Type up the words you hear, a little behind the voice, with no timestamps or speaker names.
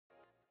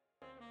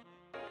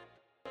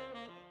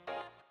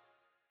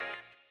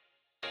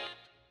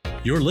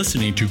You're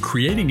listening to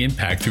Creating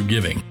Impact Through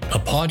Giving, a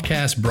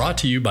podcast brought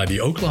to you by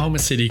the Oklahoma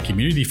City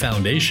Community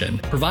Foundation,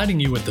 providing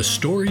you with the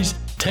stories,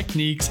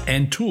 techniques,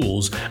 and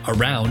tools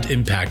around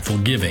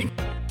impactful giving.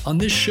 On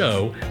this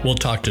show, we'll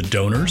talk to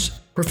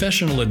donors,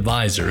 professional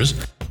advisors,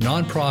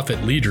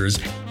 nonprofit leaders,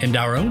 and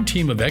our own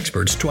team of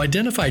experts to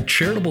identify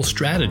charitable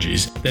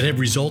strategies that have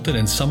resulted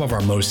in some of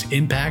our most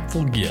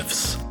impactful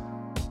gifts.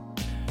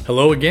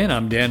 Hello again,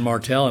 I'm Dan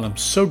Martell, and I'm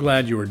so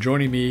glad you are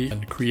joining me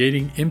on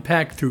Creating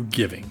Impact Through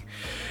Giving.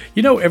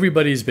 You know,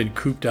 everybody's been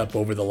cooped up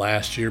over the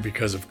last year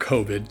because of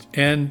COVID,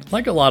 and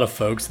like a lot of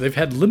folks, they've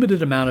had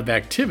limited amount of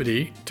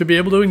activity to be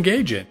able to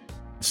engage in.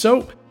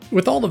 So,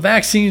 with all the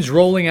vaccines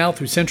rolling out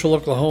through central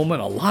Oklahoma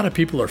and a lot of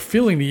people are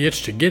feeling the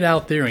itch to get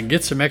out there and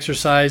get some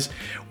exercise,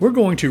 we're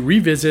going to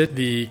revisit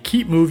the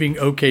Keep Moving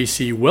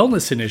OKC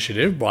Wellness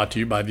Initiative brought to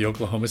you by the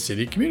Oklahoma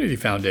City Community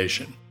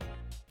Foundation.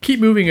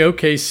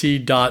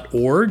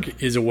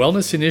 KeepMovingOKC.org is a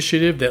wellness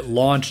initiative that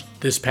launched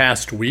this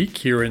past week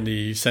here in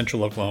the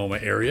central Oklahoma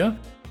area.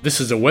 This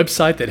is a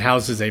website that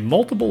houses a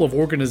multiple of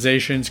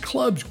organizations,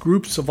 clubs,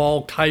 groups of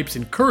all types,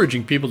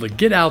 encouraging people to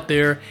get out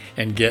there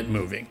and get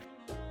moving.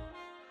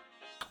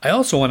 I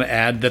also want to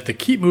add that the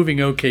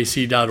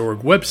KeepMovingOKC.org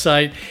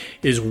website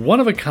is one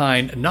of a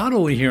kind, not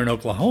only here in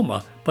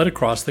Oklahoma, but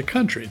across the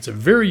country. It's a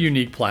very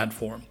unique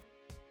platform.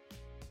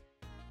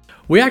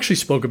 We actually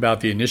spoke about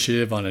the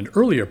initiative on an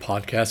earlier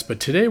podcast, but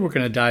today we're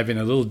going to dive in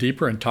a little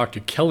deeper and talk to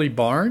Kelly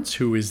Barnes,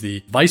 who is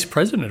the Vice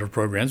President of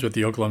Programs with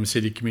the Oklahoma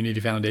City Community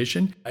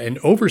Foundation and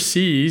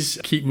oversees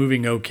Keep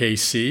Moving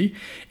OKC,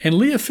 and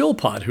Leah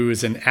Philpott, who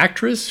is an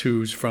actress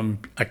who's from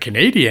a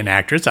Canadian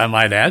actress, I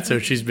might add, so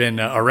she's been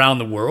around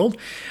the world,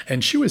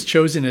 and she was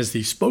chosen as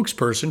the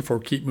spokesperson for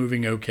Keep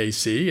Moving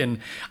OKC, and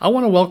I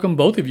want to welcome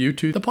both of you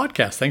to the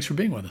podcast. Thanks for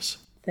being with us.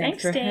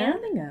 Thanks for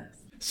having us.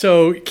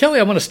 So, Kelly,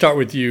 I want to start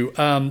with you.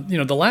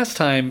 The last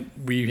time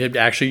we had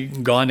actually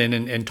gone in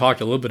and talked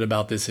a little bit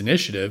about this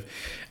initiative,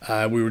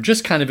 we were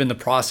just kind of in the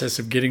process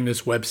of getting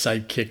this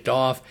website kicked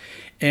off.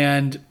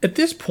 And at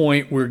this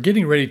point, we're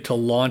getting ready to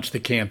launch the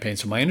campaign.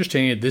 So my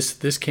understanding is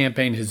this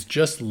campaign has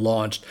just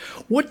launched.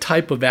 What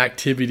type of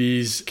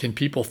activities can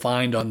people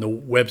find on the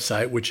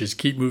website, which is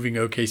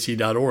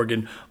keepmovingokc.org?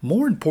 And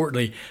more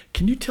importantly,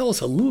 can you tell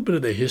us a little bit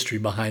of the history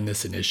behind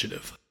this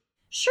initiative?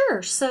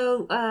 Sure.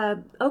 So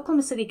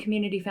Oklahoma City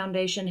Community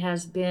Foundation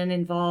has been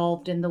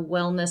involved in the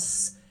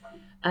wellness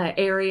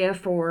area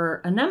for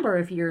a number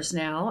of years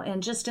now.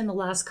 And just in the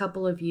last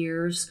couple of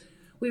years,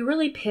 we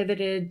really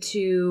pivoted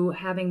to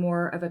having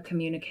more of a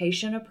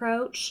communication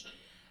approach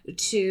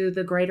to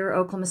the greater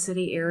Oklahoma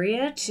City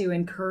area to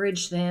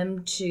encourage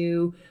them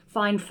to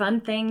find fun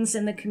things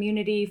in the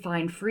community,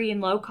 find free and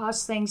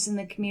low-cost things in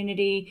the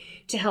community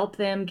to help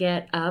them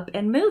get up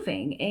and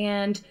moving.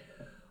 And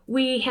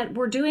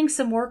we're doing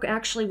some work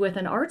actually with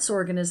an arts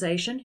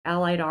organization,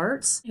 Allied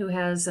Arts, who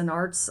has an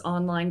arts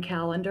online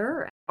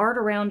calendar,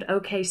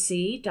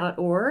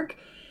 artaroundokc.org.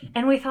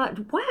 And we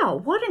thought, wow,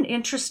 what an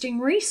interesting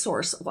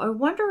resource. I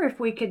wonder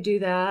if we could do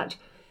that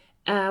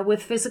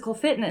with physical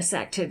fitness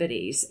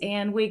activities.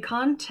 And we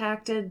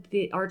contacted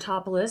the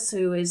Artopolis,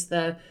 who is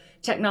the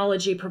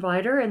technology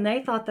provider, and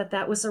they thought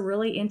that was a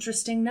really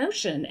interesting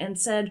notion and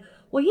said,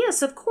 well,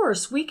 yes, of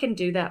course, we can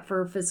do that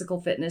for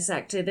physical fitness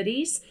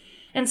activities.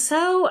 And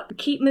so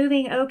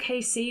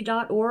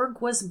KeepMovingOKC.org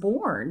was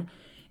born.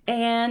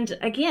 And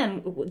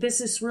again,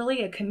 this is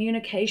really a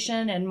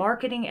communication and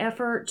marketing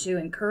effort to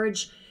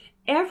encourage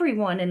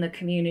everyone in the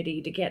community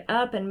to get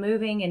up and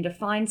moving and to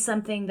find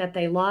something that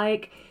they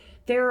like.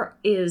 There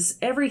is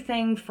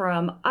everything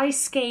from ice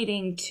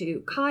skating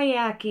to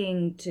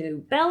kayaking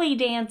to belly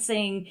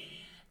dancing.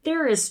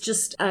 There is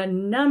just a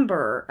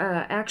number,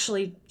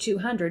 actually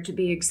 200 to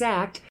be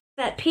exact,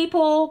 that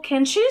people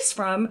can choose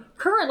from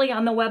currently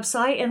on the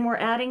website, and we're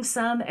adding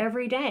some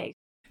every day.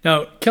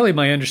 Now, Kelly,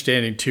 my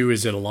understanding too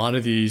is that a lot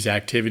of these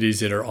activities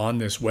that are on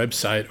this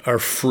website are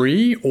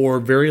free or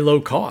very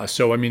low cost.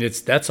 So, I mean,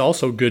 that's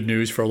also good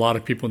news for a lot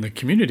of people in the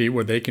community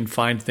where they can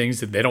find things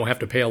that they don't have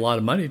to pay a lot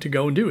of money to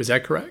go and do. Is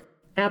that correct?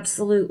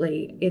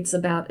 Absolutely. It's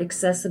about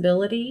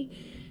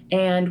accessibility,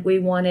 and we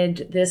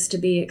wanted this to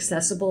be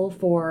accessible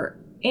for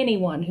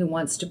anyone who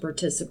wants to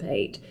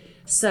participate.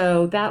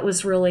 So that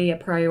was really a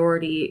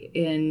priority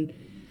in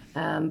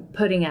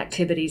putting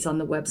activities on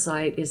the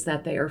website, is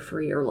that they are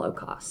free or low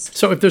cost.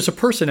 So if there's a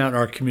person out in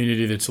our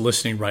community that's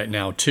listening right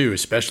now too,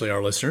 especially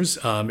our listeners,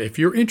 if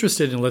you're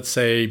interested in, let's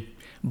say,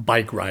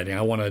 bike riding,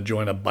 I want to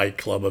join a bike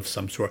club of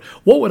some sort,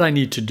 what would I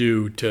need to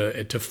do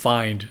to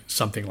find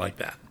something like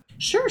that?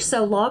 Sure.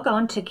 So log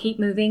on to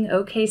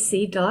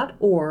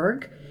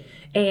keepmovingokc.org.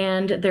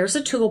 And there's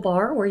a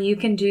toolbar where you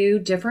can do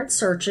different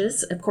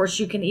searches. Of course,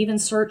 you can even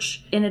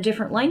search in a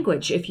different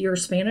language. If you're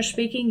Spanish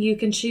speaking, you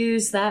can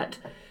choose that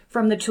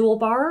from the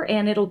toolbar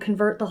and it'll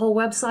convert the whole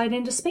website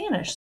into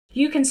Spanish.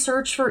 You can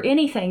search for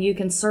anything. You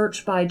can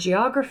search by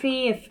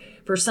geography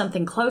for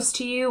something close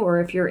to you, or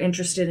if you're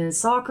interested in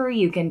soccer,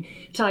 you can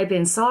type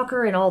in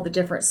soccer and all the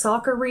different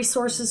soccer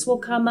resources will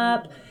come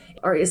up.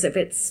 or if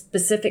it's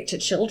specific to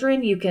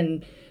children, you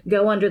can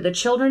go under the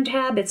children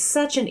tab. It's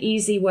such an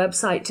easy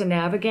website to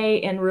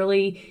navigate and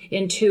really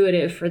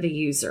intuitive for the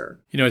user.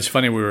 It's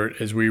funny,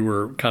 as we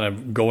were kind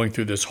of going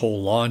through this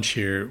whole launch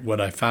here, what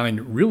I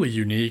find really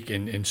unique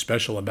and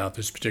special about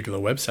this particular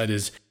website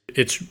is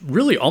it's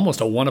really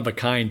almost a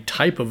one-of-a-kind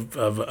type of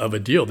a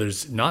deal.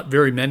 There's not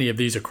very many of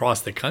these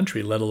across the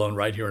country, let alone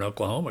right here in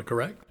Oklahoma,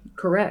 correct?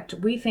 Correct.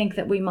 We think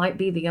that we might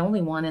be the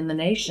only one in the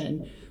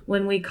nation.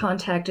 When we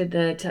contacted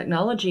the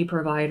technology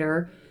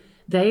provider,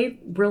 they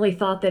really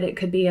thought that it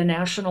could be a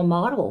national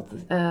model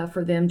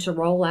for them to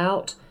roll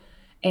out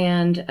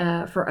and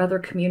for other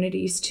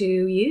communities to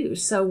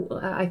use. So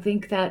I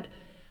think that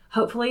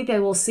hopefully they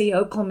will see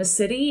Oklahoma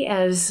City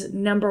as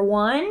number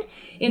one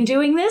in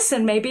doing this,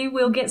 and maybe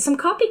we'll get some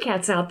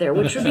copycats out there,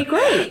 which would be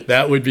great.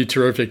 That would be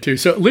terrific too.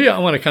 So Leah, I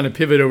want to kind of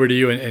pivot over to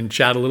you and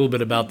chat a little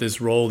bit about this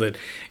role that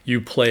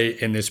you play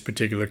in this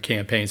particular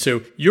campaign.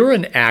 So you're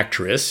an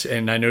actress,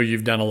 and I know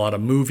you've done a lot of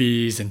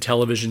movies and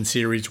television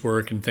series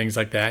work and things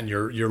like that, and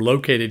you're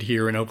located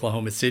here in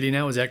Oklahoma City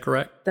now, is that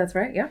correct? That's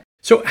right, yeah.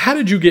 So how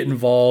did you get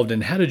involved,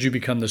 and how did you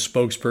become the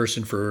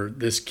spokesperson for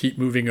this Keep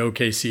Moving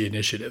OKC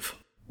initiative?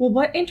 Well,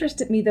 what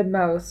interested me the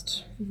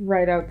most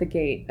right out the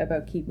gate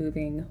about Keep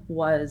Moving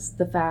was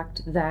the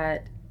fact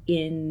that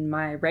in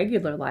my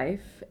regular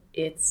life,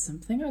 it's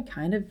something I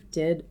kind of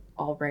did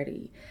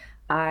already.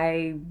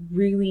 I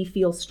really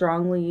feel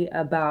strongly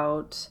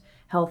about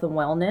health and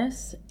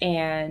wellness,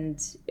 and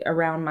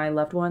around my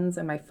loved ones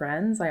and my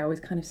friends, I always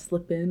kind of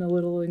slip in a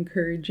little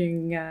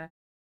encouraging,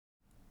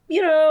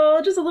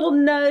 just a little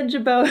nudge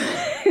about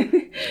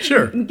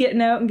Sure.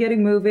 getting out and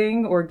getting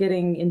moving or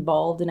getting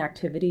involved in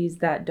activities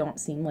that don't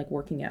seem like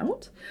working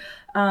out,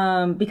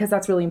 because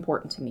that's really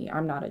important to me.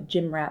 I'm not a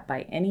gym rat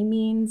by any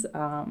means,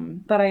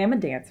 but I am a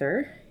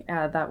dancer.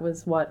 That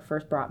was what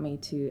first brought me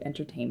to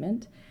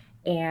entertainment.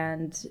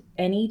 And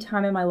any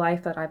time in my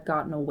life that I've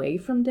gotten away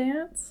from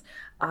dance,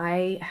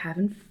 I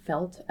haven't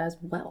felt as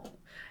well.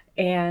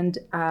 And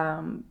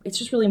it's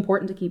just really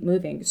important to keep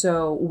moving.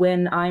 So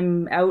when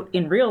I'm out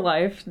in real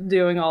life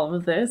doing all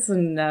of this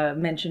and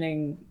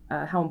mentioning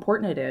how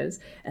important it is,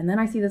 and then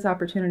I see this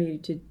opportunity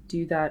to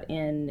do that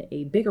in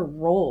a bigger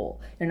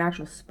role, in an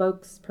actual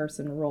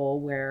spokesperson role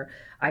where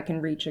I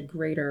can reach a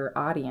greater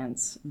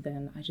audience,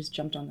 then I just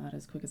jumped on that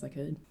as quick as I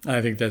could.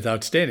 I think that's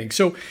outstanding.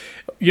 So,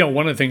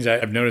 one of the things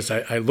I've noticed,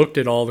 I looked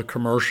at all the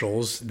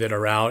commercials that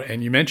are out,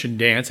 and you mentioned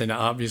dance, and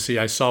obviously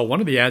I saw one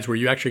of the ads where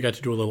you actually got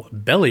to do a little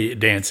belly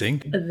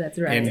dancing. That's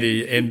right.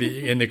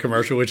 In the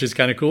commercial, which is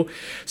kind of cool.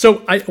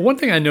 So, one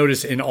thing I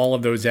noticed in all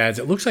of those ads,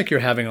 it looks like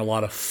you're having a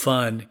lot of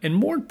fun, and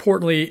more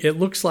importantly, it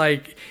looks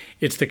like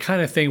it's the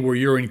kind of thing where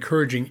you're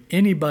encouraging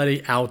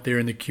anybody out there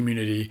in the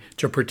community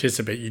to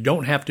participate. You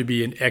don't have to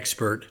be an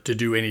expert to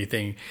do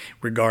anything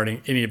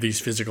regarding any of these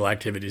physical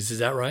activities. Is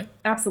that right?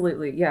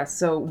 Absolutely, yes.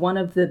 So one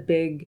of the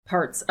big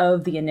parts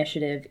of the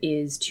initiative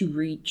is to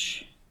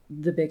reach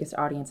the biggest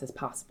audience as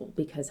possible,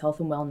 because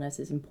health and wellness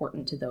is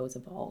important to those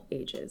of all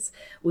ages.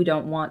 We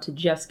don't want to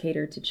just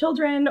cater to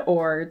children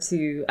or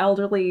to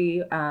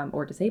elderly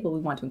or disabled.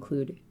 We want to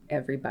include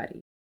everybody.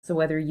 So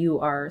whether you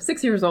are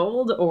 6 years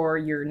old or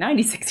you're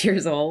 96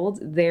 years old,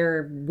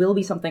 there will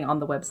be something on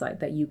the website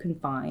that you can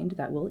find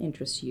that will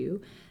interest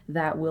you,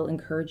 that will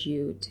encourage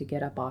you to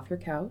get up off your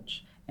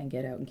couch and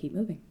get out and keep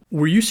moving.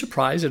 Were you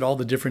surprised at all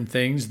the different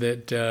things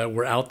that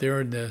were out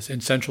there in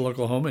central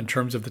Oklahoma in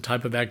terms of the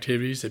type of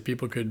activities that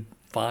people could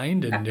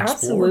find and explore?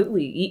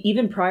 Absolutely.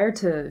 Even prior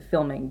to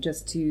filming,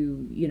 just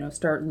to,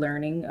 start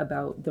learning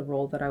about the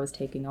role that I was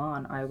taking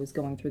on, I was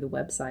going through the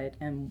website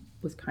and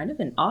was kind of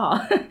in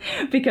awe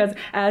because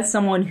as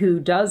someone who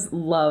does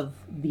love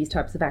these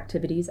types of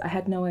activities, I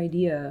had no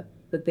idea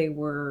that they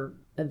were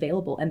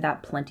available and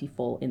that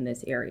plentiful in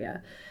this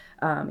area.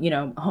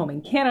 Home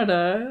in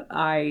Canada,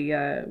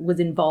 I was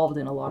involved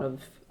in a lot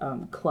of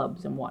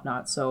clubs and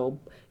whatnot. So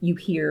you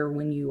hear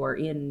when you are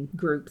in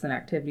groups and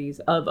activities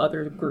of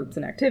other groups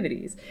and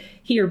activities.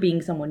 Here,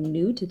 being someone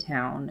new to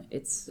town,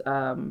 it's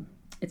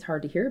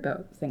hard to hear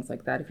about things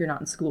like that if you're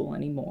not in school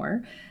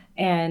anymore.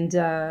 And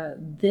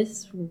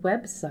this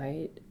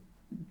website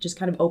just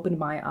kind of opened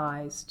my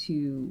eyes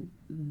to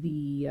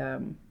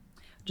the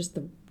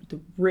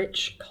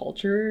rich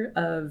culture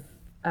of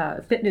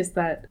fitness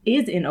that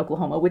is in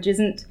Oklahoma, which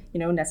isn't,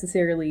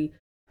 necessarily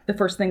the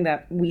first thing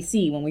that we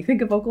see when we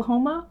think of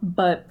Oklahoma,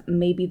 but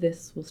maybe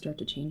this will start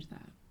to change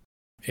that.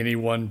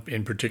 Anyone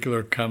in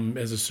particular come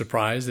as a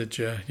surprise that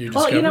you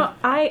discovered? Well,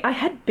 I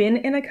had been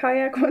in a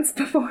kayak once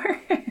before,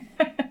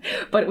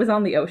 but it was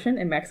on the ocean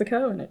in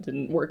Mexico and it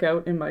didn't work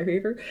out in my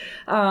favor.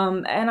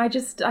 And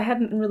I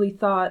hadn't really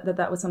thought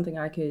that was something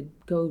I could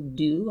go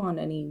do on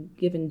any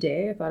given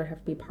day. I thought I'd have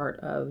to be part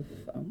of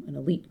an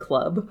elite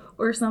club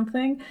or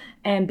something.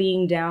 And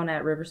being down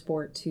at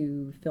Riversport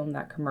to film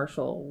that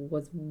commercial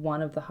was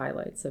one of the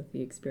highlights of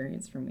the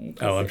experience for me.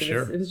 Oh, I'm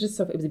sure. It was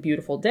a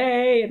beautiful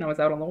day and I was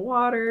out on the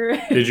water.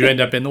 Did you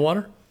end up in the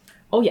water?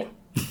 Oh, yeah.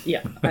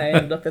 Yeah, I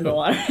ended up in the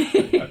water.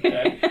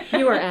 Okay.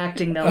 You were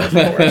acting though, of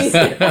course.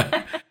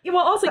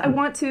 Well, also, I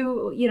want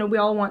to, we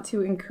all want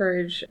to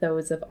encourage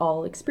those of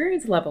all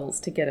experience levels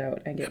to get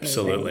out and get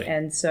Absolutely. moving.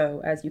 And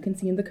so, as you can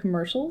see in the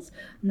commercials,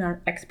 I'm not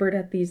an expert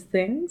at these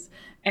things.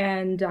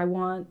 And I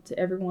want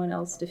everyone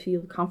else to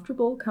feel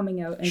comfortable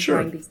coming out and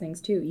trying these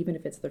things too, even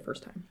if it's their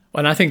first time.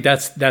 And I think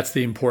that's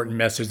the important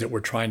message that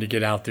we're trying to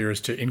get out there,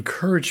 is to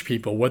encourage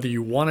people, whether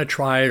you want to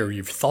try it or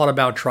you've thought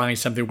about trying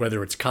something,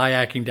 whether it's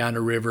kayaking down a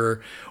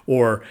river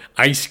or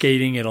ice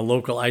skating in a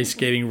local ice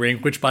skating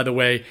rink, which, by the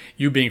way,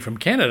 you being from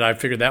Canada, I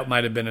figured that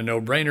might have been a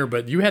no-brainer,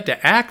 but you had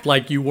to act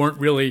like you weren't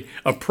really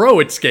a pro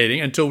at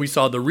skating until we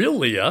saw the real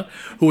Leah,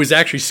 who was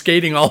actually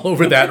skating all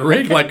over that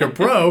rink like a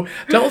pro.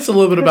 Tell us a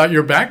little bit about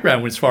your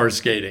background as far as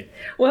skating.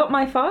 Well,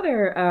 my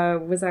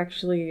father was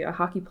actually a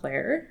hockey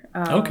player.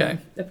 Okay.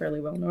 A fairly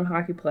well-known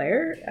hockey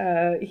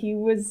player. He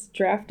was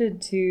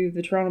drafted to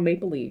the Toronto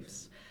Maple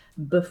Leafs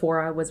before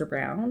I was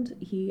around.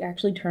 He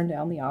actually turned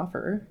down the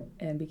offer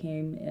and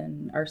became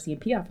an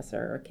RCMP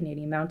officer, or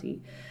Canadian Mountie.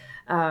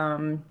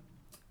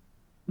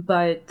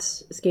 But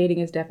skating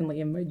is definitely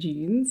in my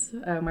genes.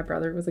 My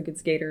brother was a good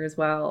skater as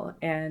well.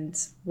 And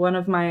one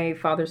of my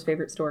father's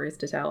favorite stories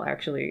to tell,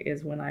 actually,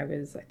 is when I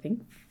was, I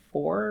think,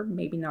 4,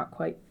 maybe not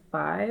quite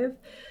 5.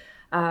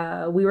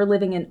 We were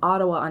living in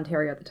Ottawa,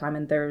 Ontario at the time,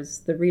 and there's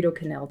the Rideau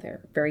Canal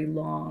there, very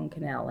long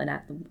canal. And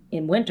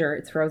in winter,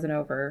 it's frozen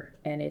over,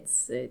 and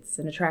it's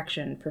an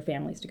attraction for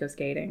families to go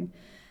skating.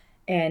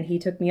 And he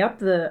took me up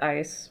the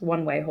ice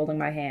one way, holding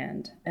my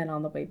hand, and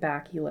on the way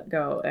back, he let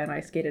go, and I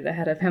skated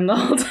ahead of him the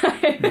whole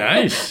time.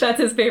 Nice.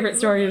 That's his favorite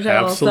story to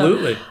tell.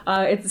 Absolutely.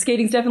 So,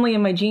 skating's definitely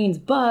in my genes,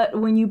 but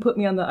when you put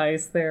me on the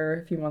ice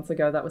there a few months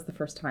ago, that was the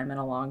first time in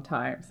a long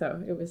time.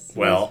 So it was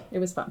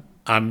fun.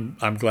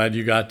 I'm glad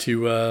you got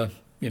to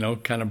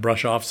kind of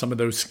brush off some of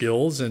those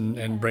skills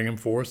and bring them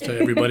forth so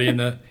everybody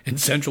in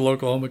Central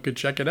Oklahoma could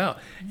check it out.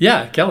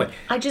 Yeah, Kelly.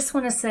 I just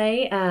want to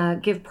say,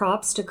 give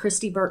props to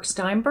Christy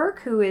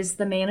Burke-Steinberg, who is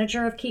the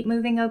manager of Keep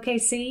Moving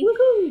OKC.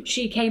 Woohoo!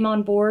 She came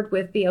on board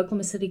with the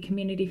Oklahoma City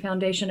Community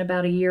Foundation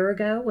about a year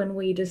ago when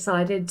we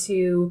decided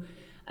to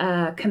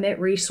commit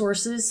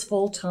resources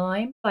full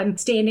time. I'm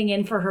standing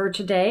in for her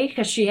today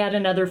because she had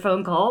another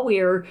phone call. We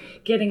are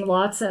getting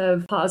lots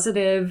of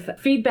positive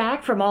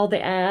feedback from all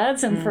the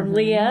ads and from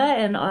Leah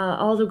and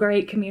all the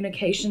great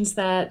communications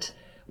that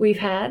we've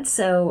had.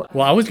 So,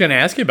 well, I was going to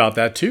ask you about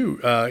that too,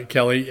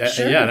 Kelly.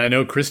 Sure. Yeah, and I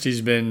know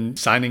Christy's been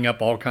signing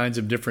up all kinds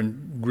of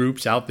different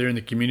groups out there in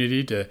the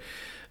community to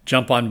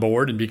jump on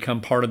board and become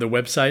part of the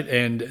website.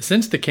 And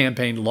since the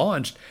campaign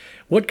launched,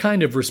 what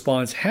kind of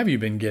response have you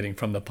been getting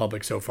from the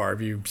public so far?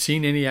 Have you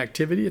seen any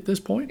activity at this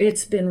point?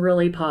 It's been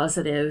really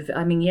positive.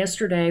 I mean,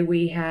 yesterday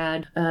we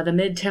had the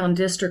Midtown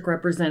District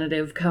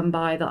representative come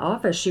by the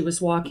office. She was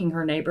walking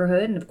her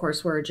neighborhood, and of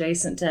course we're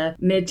adjacent to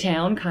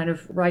Midtown, kind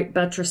of right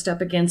buttressed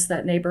up against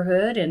that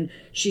neighborhood, and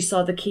she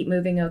saw the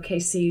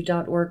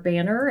keepmovingokc.org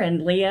banner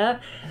and Leah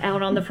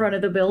out on the front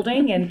of the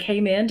building and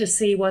came in to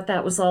see what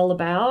that was all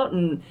about.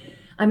 And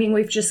I mean,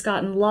 we've just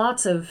gotten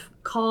lots of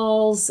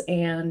calls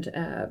and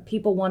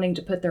people wanting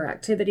to put their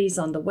activities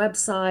on the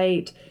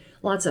website,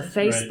 lots of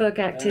Facebook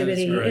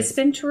activity. It's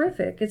been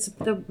terrific.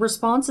 The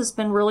response has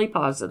been really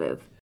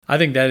positive. I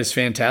think that is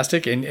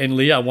fantastic. And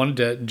Leah, I wanted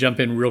to jump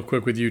in real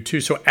quick with you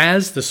too. So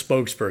as the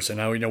spokesperson,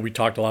 now we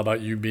talked a lot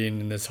about you being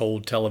in this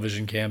whole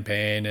television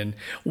campaign, and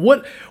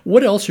what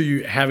else are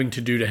you having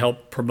to do to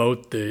help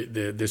promote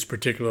this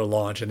particular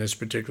launch and this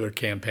particular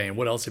campaign?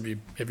 What else have you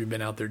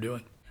been out there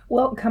doing?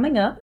 Well, coming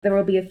up, there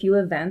will be a few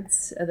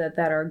events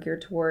that are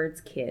geared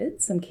towards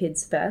kids, some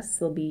kids' fests.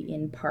 They'll be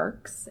in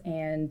parks,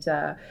 and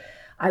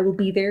I will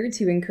be there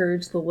to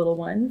encourage the little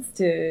ones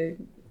to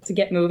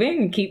get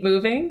moving and keep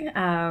moving.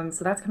 So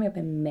that's coming up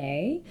in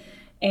May.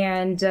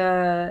 And,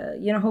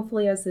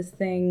 hopefully as this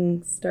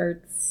thing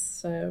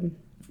starts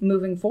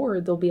moving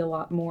forward, there'll be a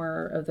lot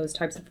more of those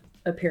types of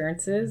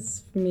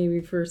appearances,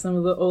 maybe for some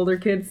of the older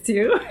kids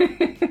too.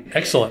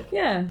 Excellent.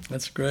 Yeah.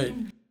 That's great.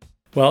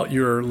 Well,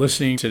 you're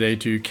listening today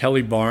to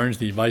Kelly Barnes,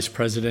 the Vice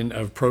President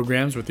of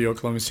Programs with the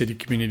Oklahoma City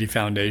Community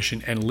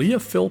Foundation, and Leah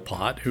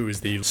Philpott, who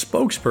is the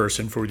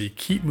spokesperson for the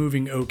Keep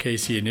Moving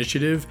OKC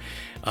initiative.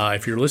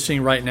 If you're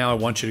listening right now, I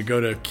want you to go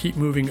to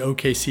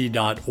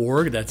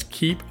keepmovingokc.org. That's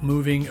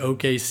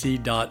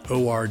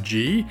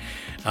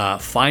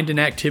keepmovingokc.org. Find an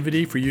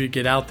activity for you to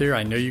get out there.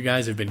 I know you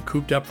guys have been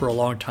cooped up for a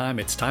long time.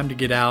 It's time to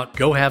get out,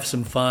 go have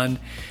some fun.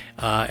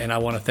 And I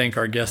want to thank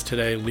our guests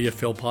today, Leah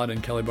Philpott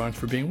and Kelly Barnes,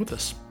 for being with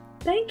us.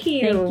 Thank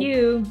you. Thank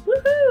you.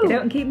 Woohoo. Get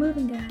out and keep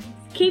moving, guys.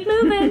 Keep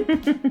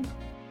moving.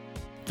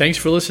 Thanks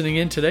for listening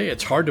in today.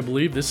 It's hard to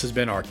believe this has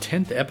been our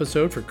 10th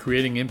episode for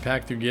Creating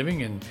Impact Through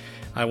Giving, and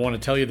I want to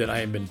tell you that I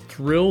have been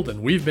thrilled,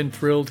 and we've been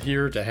thrilled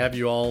here to have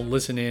you all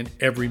listen in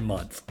every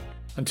month.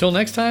 Until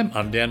next time,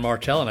 I'm Dan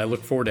Martell, and I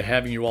look forward to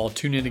having you all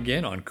tune in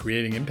again on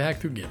Creating Impact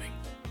Through Giving.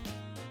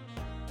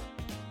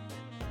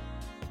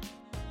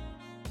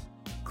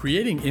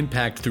 Creating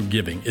Impact Through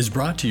Giving is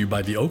brought to you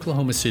by the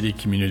Oklahoma City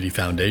Community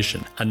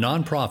Foundation, a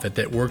nonprofit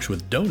that works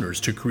with donors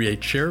to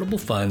create charitable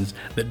funds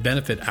that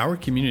benefit our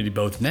community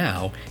both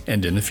now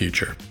and in the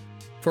future.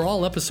 For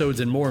all episodes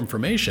and more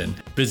information,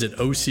 visit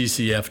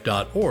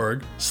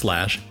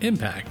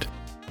occf.org/impact.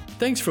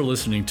 Thanks for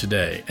listening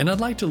today, and I'd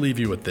like to leave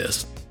you with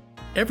this.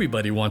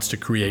 Everybody wants to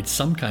create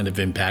some kind of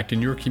impact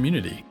in your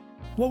community.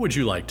 What would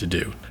you like to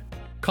do?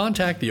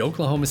 Contact the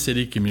Oklahoma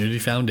City Community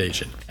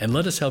Foundation and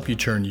let us help you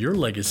turn your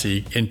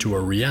legacy into a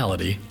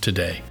reality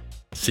today.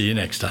 See you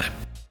next time.